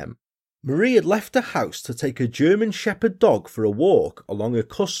 3:15 p.m, Marie had left her house to take a German Shepherd dog for a walk along a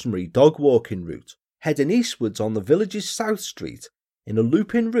customary dog walking route, heading eastwards on the village's South Street in a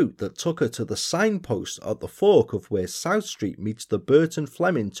looping route that took her to the signpost at the fork of where South Street meets the Burton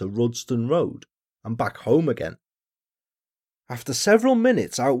Fleming to Rudston Road, and back home again. After several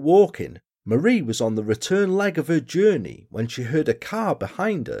minutes out walking, Marie was on the return leg of her journey when she heard a car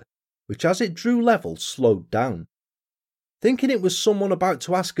behind her, which as it drew level slowed down. Thinking it was someone about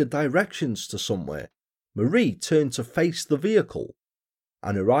to ask her directions to somewhere, Marie turned to face the vehicle,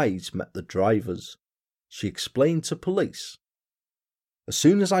 and her eyes met the driver's. She explained to police. As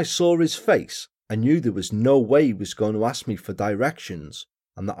soon as I saw his face, I knew there was no way he was going to ask me for directions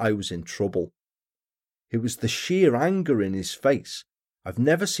and that I was in trouble. It was the sheer anger in his face. I've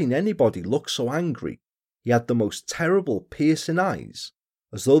never seen anybody look so angry. He had the most terrible piercing eyes,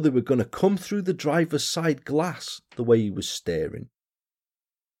 as though they were going to come through the driver's side glass the way he was staring.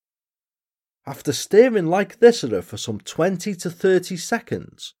 After staring like this at her for some 20 to 30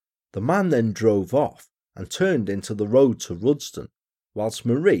 seconds, the man then drove off and turned into the road to Rudston, whilst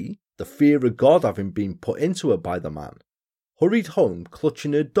Marie, the fear of God having been put into her by the man, hurried home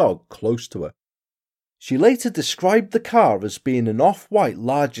clutching her dog close to her. She later described the car as being an off-white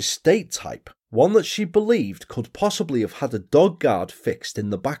large estate type, one that she believed could possibly have had a dog guard fixed in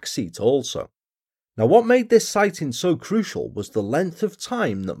the back seat also. Now what made this sighting so crucial was the length of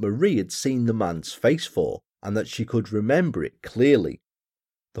time that Marie had seen the man's face for, and that she could remember it clearly.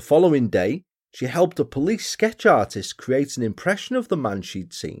 The following day, she helped a police sketch artist create an impression of the man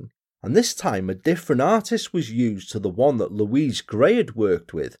she'd seen, and this time a different artist was used to the one that Louise Gray had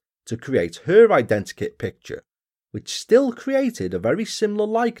worked with to create her identikit picture, which still created a very similar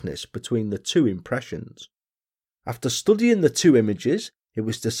likeness between the two impressions. After studying the two images, it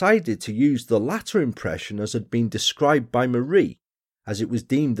was decided to use the latter impression as had been described by Marie, as it was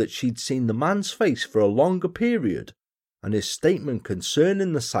deemed that she'd seen the man's face for a longer period, and his statement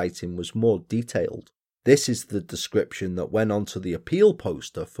concerning the sighting was more detailed. This is the description that went onto the appeal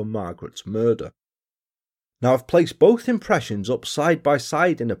poster for Margaret's murder. Now I've placed both impressions up side by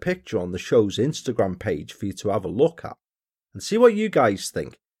side in a picture on the show's Instagram page for you to have a look at, and see what you guys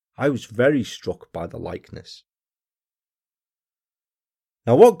think. I was very struck by the likeness.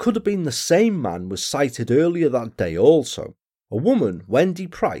 Now what could have been the same man was sighted earlier that day also. A woman, Wendy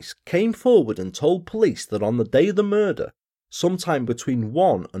Price, came forward and told police that on the day of the murder, sometime between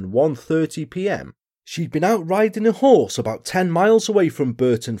 1 and 1:30 p.m, she'd been out riding a horse about 10 miles away from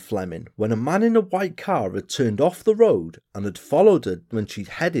Burton Fleming when a man in a white car had turned off the road and had followed her when she'd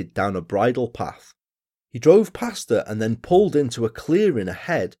headed down a bridle path. He drove past her and then pulled into a clearing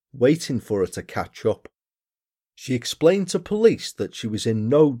ahead, waiting for her to catch up. She explained to police that she was in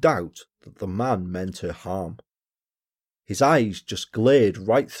no doubt that the man meant her harm. His eyes just glared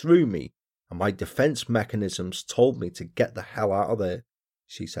right through me, and my defence mechanisms told me to get the hell out of there,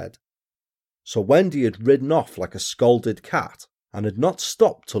 she said. So Wendy had ridden off like a scolded cat, and had not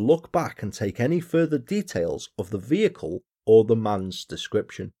stopped to look back and take any further details of the vehicle or the man's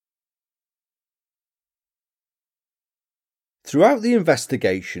description. Throughout the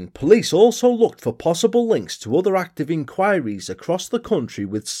investigation, police also looked for possible links to other active inquiries across the country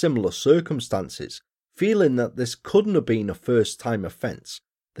with similar circumstances, feeling that this couldn't have been a first-time offence,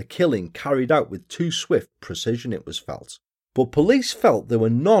 the killing carried out with too swift precision it was felt. But police felt there were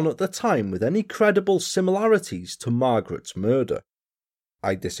none at the time with any credible similarities to Margaret's murder.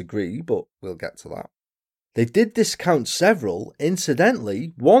 I disagree, but we'll get to that. They did discount several,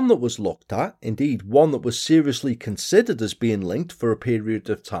 incidentally, one that was looked at, indeed one that was seriously considered as being linked for a period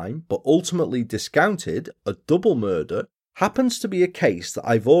of time, but ultimately discounted, a double murder, happens to be a case that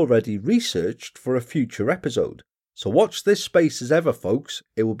I've already researched for a future episode. So watch this space as ever, folks,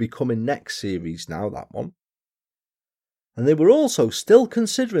 it will be coming next series now, that one. And they were also still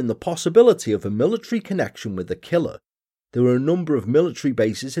considering the possibility of a military connection with the killer. There were a number of military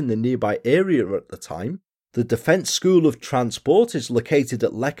bases in the nearby area at the time. The Defence School of Transport is located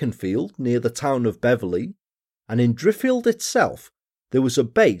at Leconfield, near the town of Beverley, and in Driffield itself, there was a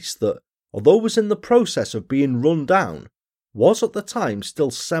base that, although was in the process of being run down, was at the time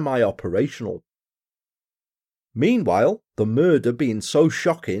still semi-operational. Meanwhile, the murder being so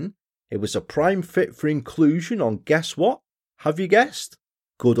shocking, it was a prime fit for inclusion on guess what? Have you guessed?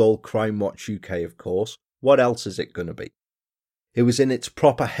 Good old Crime Watch UK, of course. What else is it going to be? It was in its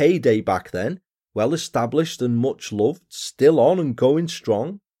proper heyday back then, well established and much loved, still on and going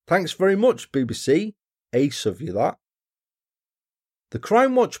strong. Thanks very much, BBC. Ace of you, that. The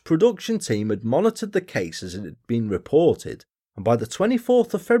Crime Watch production team had monitored the case as it had been reported, and by the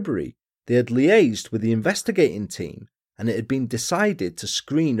 24th of February, they had liaised with the investigating team, and it had been decided to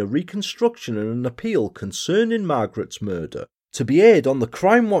screen a reconstruction and an appeal concerning Margaret's murder to be aired on the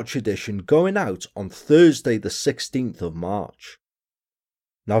Crime Watch edition going out on Thursday the 16th of March.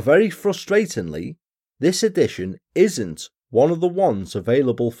 Now, very frustratingly, this edition isn't one of the ones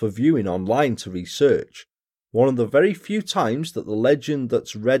available for viewing online to research, one of the very few times that the legend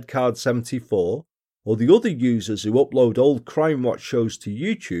that's Redcard74 or the other users who upload old Crime Watch shows to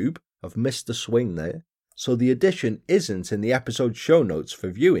YouTube have missed the swing there, so the edition isn't in the episode show notes for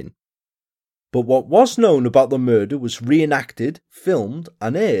viewing. But what was known about the murder was reenacted, filmed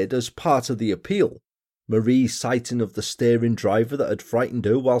and aired as part of the appeal. Marie's sighting of the staring driver that had frightened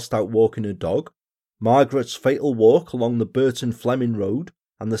her whilst out walking her dog, Margaret's fatal walk along the Burton Fleming Road,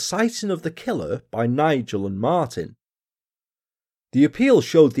 and the sighting of the killer by Nigel and Martin. The appeal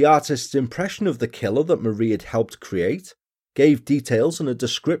showed the artist's impression of the killer that Marie had helped create, gave details and a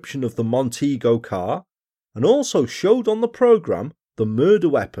description of the Montego car, and also showed on the programme the murder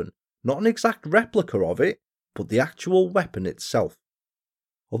weapon, not an exact replica of it, but the actual weapon itself.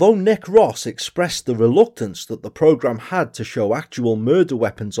 Although Nick Ross expressed the reluctance that the programme had to show actual murder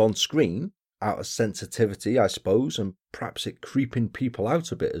weapons on screen, out of sensitivity I suppose, and perhaps it creeping people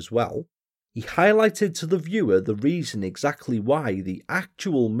out a bit as well, he highlighted to the viewer the reason exactly why the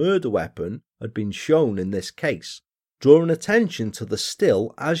actual murder weapon had been shown in this case, drawing attention to the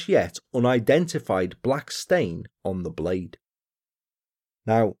still as yet unidentified black stain on the blade.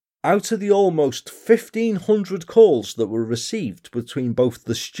 Now, out of the almost 1,500 calls that were received between both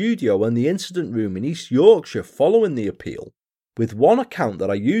the studio and the incident room in East Yorkshire following the appeal, with one account that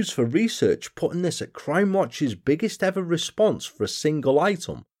I used for research putting this at Crime Watch's biggest ever response for a single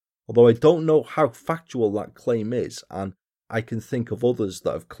item, although I don't know how factual that claim is, and I can think of others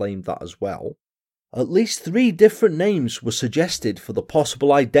that have claimed that as well. At least 3 different names were suggested for the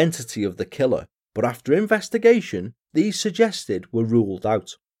possible identity of the killer, but after investigation, these suggested were ruled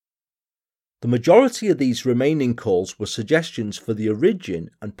out. The majority of these remaining calls were suggestions for the origin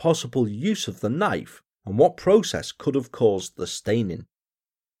and possible use of the knife and what process could have caused the staining.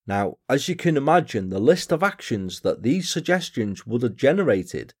 Now, as you can imagine, the list of actions that these suggestions would have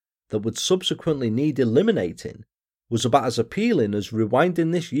generated that would subsequently need eliminating was about as appealing as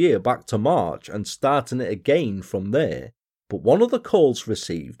rewinding this year back to March and starting it again from there, but one of the calls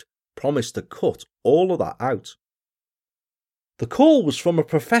received promised to cut all of that out. The call was from a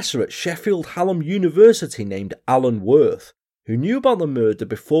professor at Sheffield Hallam University named Alan Worth, who knew about the murder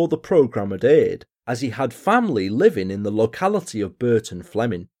before the programme had aired, as he had family living in the locality of Burton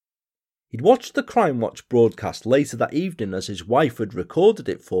Fleming. He'd watched the Crime Watch broadcast later that evening as his wife had recorded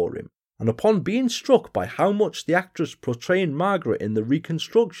it for him, and upon being struck by how much the actress portraying Margaret in the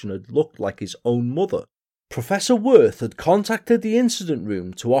reconstruction had looked like his own mother, Professor Worth had contacted the incident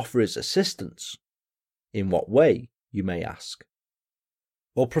room to offer his assistance. In what way, you may ask?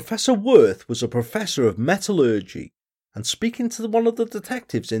 Well, Professor Worth was a professor of metallurgy, and speaking to one of the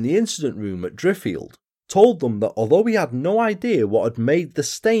detectives in the incident room at Driffield, told them that although he had no idea what had made the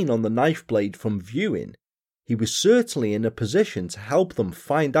stain on the knife blade from viewing, he was certainly in a position to help them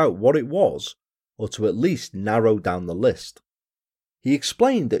find out what it was, or to at least narrow down the list. He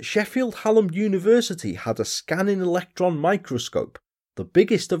explained that Sheffield Hallam University had a scanning electron microscope, the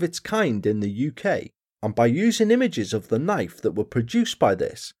biggest of its kind in the UK, and by using images of the knife that were produced by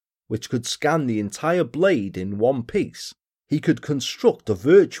this, which could scan the entire blade in one piece, he could construct a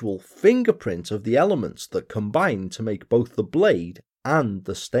virtual fingerprint of the elements that combined to make both the blade and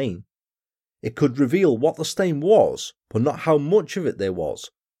the stain. It could reveal what the stain was, but not how much of it there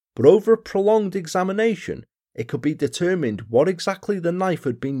was, but over a prolonged examination, it could be determined what exactly the knife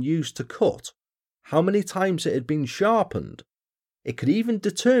had been used to cut, how many times it had been sharpened. It could even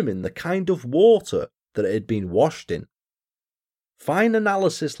determine the kind of water that it had been washed in. Fine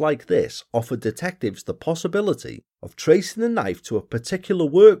analysis like this offered detectives the possibility of tracing the knife to a particular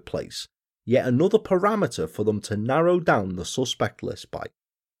workplace, yet another parameter for them to narrow down the suspect list by.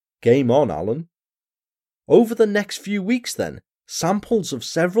 Game on, Alan. Over the next few weeks then, samples of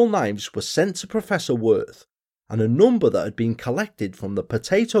several knives were sent to Professor Worth, and a number that had been collected from the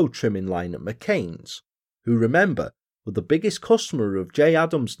potato trimming line at McCain's, who, remember, were the biggest customer of J.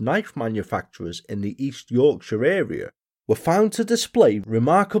 Adams knife manufacturers in the East Yorkshire area, were found to display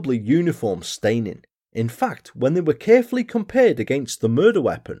remarkably uniform staining. In fact, when they were carefully compared against the murder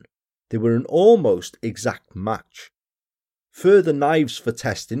weapon, they were an almost exact match. Further knives for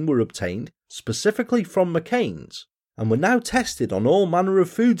testing were obtained, specifically from McCain's, and were now tested on all manner of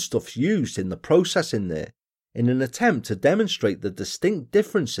foodstuffs used in the processing there, in an attempt to demonstrate the distinct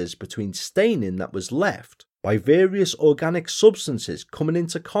differences between staining that was left by various organic substances coming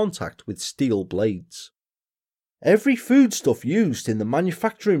into contact with steel blades. Every foodstuff used in the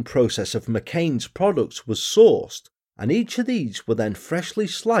manufacturing process of McCain's products was sourced, and each of these were then freshly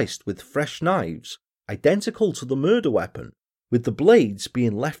sliced with fresh knives, identical to the murder weapon, with the blades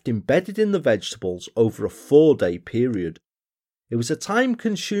being left embedded in the vegetables over a 4-day period. It was a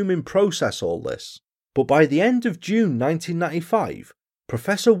time-consuming process, all this, but by the end of June 1995,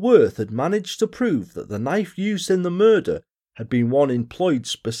 Professor Worth had managed to prove that the knife used in the murder had been one employed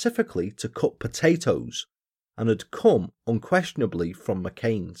specifically to cut potatoes, and had come unquestionably from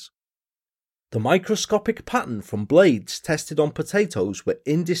McCain's. The microscopic pattern from blades tested on potatoes were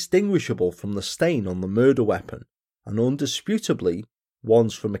indistinguishable from the stain on the murder weapon, and undisputably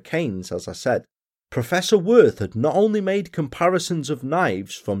ones from McCain's, as I said. Professor Worth had not only made comparisons of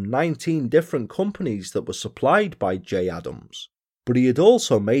knives from 19 different companies that were supplied by J. Adams, but he had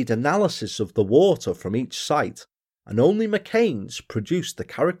also made analysis of the water from each site, and only McCain's produced the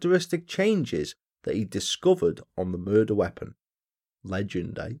characteristic changes that he discovered on the murder weapon.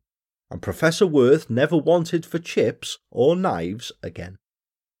 Legend, eh? And Professor Worth never wanted for chips or knives again.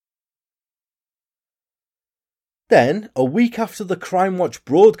 Then, a week after the Crime Watch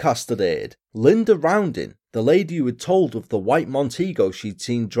broadcast had aired, Linda Roundin, the lady who had told of the white Montego she'd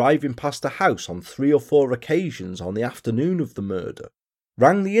seen driving past her house on 3 or 4 occasions on the afternoon of the murder,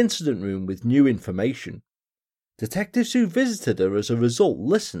 rang the incident room with new information. Detectives who visited her as a result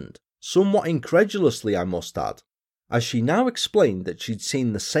listened, somewhat incredulously I must add, as she now explained that she'd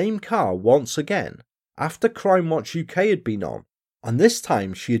seen the same car once again after Crime Watch UK had been on, and this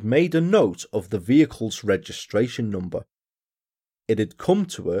time she had made a note of the vehicle's registration number. It had come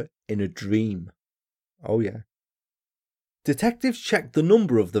to her in a dream. Oh yeah. Detectives checked the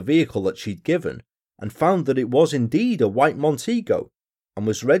number of the vehicle that she'd given and found that it was indeed a white Montego and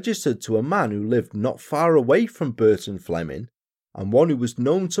was registered to a man who lived not far away from Burton Fleming and one who was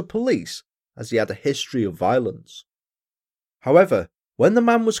known to police as he had a history of violence. However, when the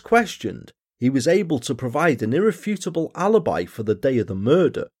man was questioned, he was able to provide an irrefutable alibi for the day of the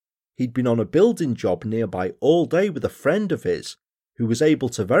murder. He'd been on a building job nearby all day with a friend of his, who was able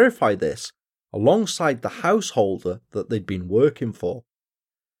to verify this alongside the householder that they'd been working for.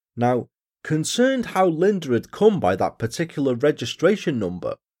 Now, concerned how Linda had come by that particular registration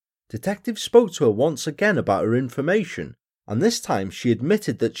number, detectives spoke to her once again about her information, and this time she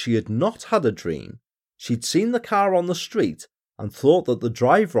admitted that she had not had a dream. She'd seen the car on the street and thought that the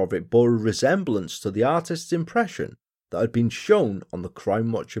driver of it bore a resemblance to the artist's impression that had been shown on the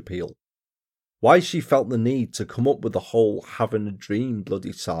Crime Watch appeal. Why she felt the need to come up with the whole having a dream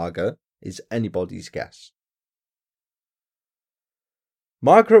bloody saga is anybody's guess.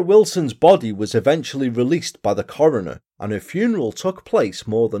 Margaret Wilson's body was eventually released by the coroner, and her funeral took place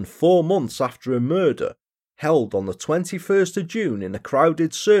more than 4 months after her murder, held on the 21st of June in a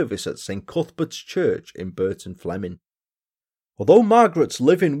crowded service at St Cuthbert's Church in Burton Fleming. Although Margaret's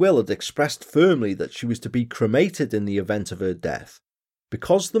living will had expressed firmly that she was to be cremated in the event of her death,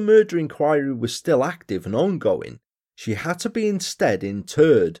 because the murder inquiry was still active and ongoing, she had to be instead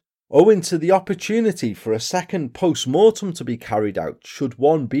interred, owing to the opportunity for a second post-mortem to be carried out should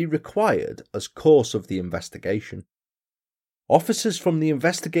one be required as course of the investigation. Officers from the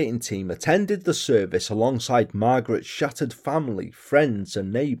investigating team attended the service alongside Margaret's shattered family, friends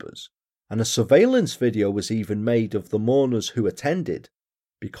and neighbours, and a surveillance video was even made of the mourners who attended,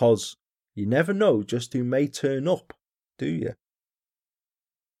 because you never know just who may turn up, do you?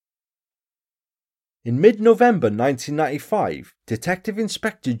 In mid-November 1995, Detective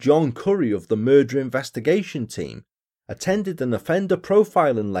Inspector John Curry of the Murder Investigation Team attended an offender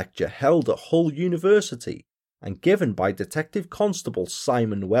profiling lecture held at Hull University and given by Detective Constable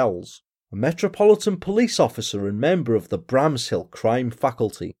Simon Wells, a Metropolitan Police officer and member of the Bramshill Crime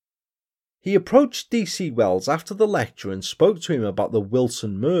Faculty. He approached DC Wells after the lecture and spoke to him about the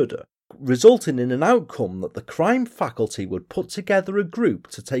Wilson murder, resulting in an outcome that the crime faculty would put together a group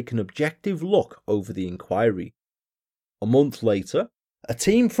to take an objective look over the inquiry. A month later, a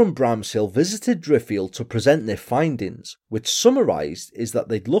team from Bramshill visited Driffield to present their findings, which summarised is that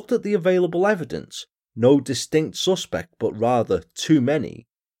they'd looked at the available evidence, no distinct suspect but rather too many,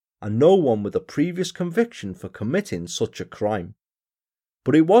 and no one with a previous conviction for committing such a crime.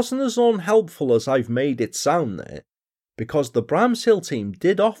 But it wasn't as unhelpful as I've made it sound there, because the Bramshill team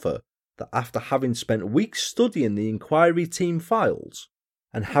did offer that after having spent weeks studying the inquiry team files,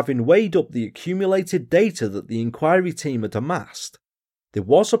 and having weighed up the accumulated data that the inquiry team had amassed, there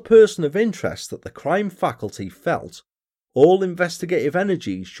was a person of interest that the crime faculty felt all investigative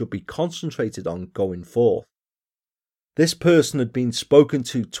energies should be concentrated on going forth. This person had been spoken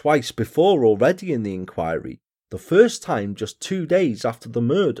to twice before already in the inquiry, the first time just 2 days after the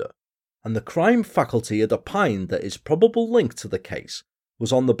murder, and the crime faculty had opined that his probable link to the case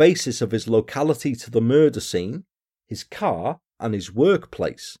was on the basis of his locality to the murder scene, his car, and his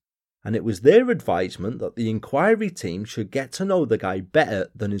workplace, and it was their advisement that the inquiry team should get to know the guy better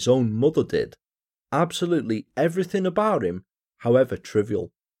than his own mother did. Absolutely everything about him, however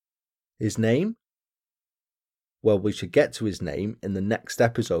trivial. His name? Well, we should get to his name in the next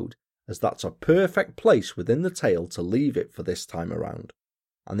episode, as that's a perfect place within the tale to leave it for this time around.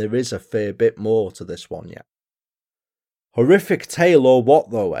 And there is a fair bit more to this one yet. Horrific tale or what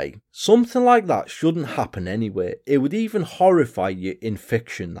though, eh? Something like that shouldn't happen anywhere. It would even horrify you in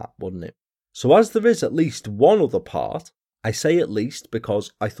fiction, that, wouldn't it? So as there is at least one other part, I say at least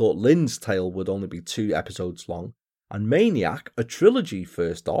because I thought Lynn's tale would only be 2 episodes long, and Maniac a trilogy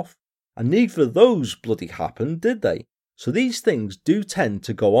first off, and neither of those bloody happened, did they? So these things do tend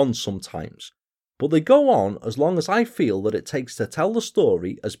to go on sometimes, but they go on as long as I feel that it takes to tell the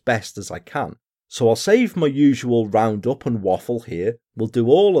story as best as I can. So I'll save my usual roundup and waffle here, we'll do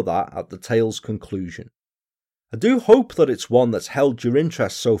all of that at the tale's conclusion. I do hope that it's one that's held your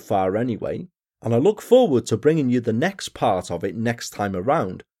interest so far anyway, and I look forward to bringing you the next part of it next time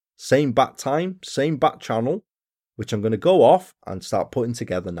around. Same bat time, same bat channel, which I'm going to go off and start putting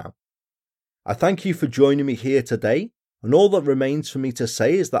together now. I thank you for joining me here today, and all that remains for me to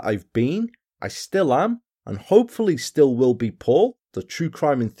say is that I still am, and hopefully still will be Paul, the true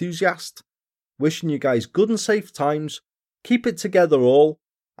crime enthusiast, wishing you guys good and safe times, keep it together all,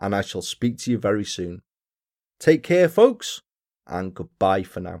 and I shall speak to you very soon. Take care folks, and goodbye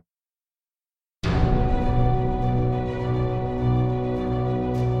for now.